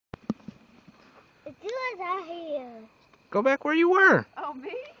was out here. Go back where you were. Oh, me?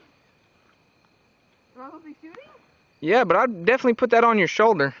 Am I supposed to be shooting? Yeah, but I'd definitely put that on your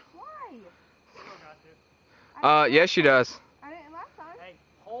shoulder. Why? Yes, she does. I didn't last time. Hey,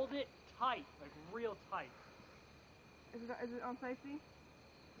 hold it tight, like real tight. Is it on safety?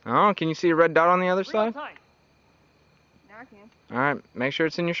 Oh, can you see a red dot on the other Real side? tight. Now I can. Alright, make sure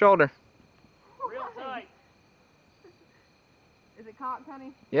it's in your shoulder. Real tight. Is it cocked,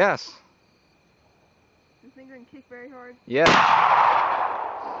 honey? Yes. This finger can kick very hard. Yes. Ow.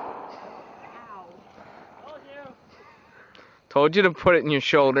 Told you. Told you to put it in your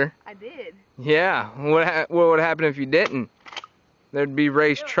shoulder. I did. Yeah. What would happen if you didn't? There'd be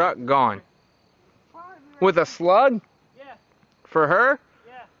Ray's truck gone. With a slug? Yeah. For her?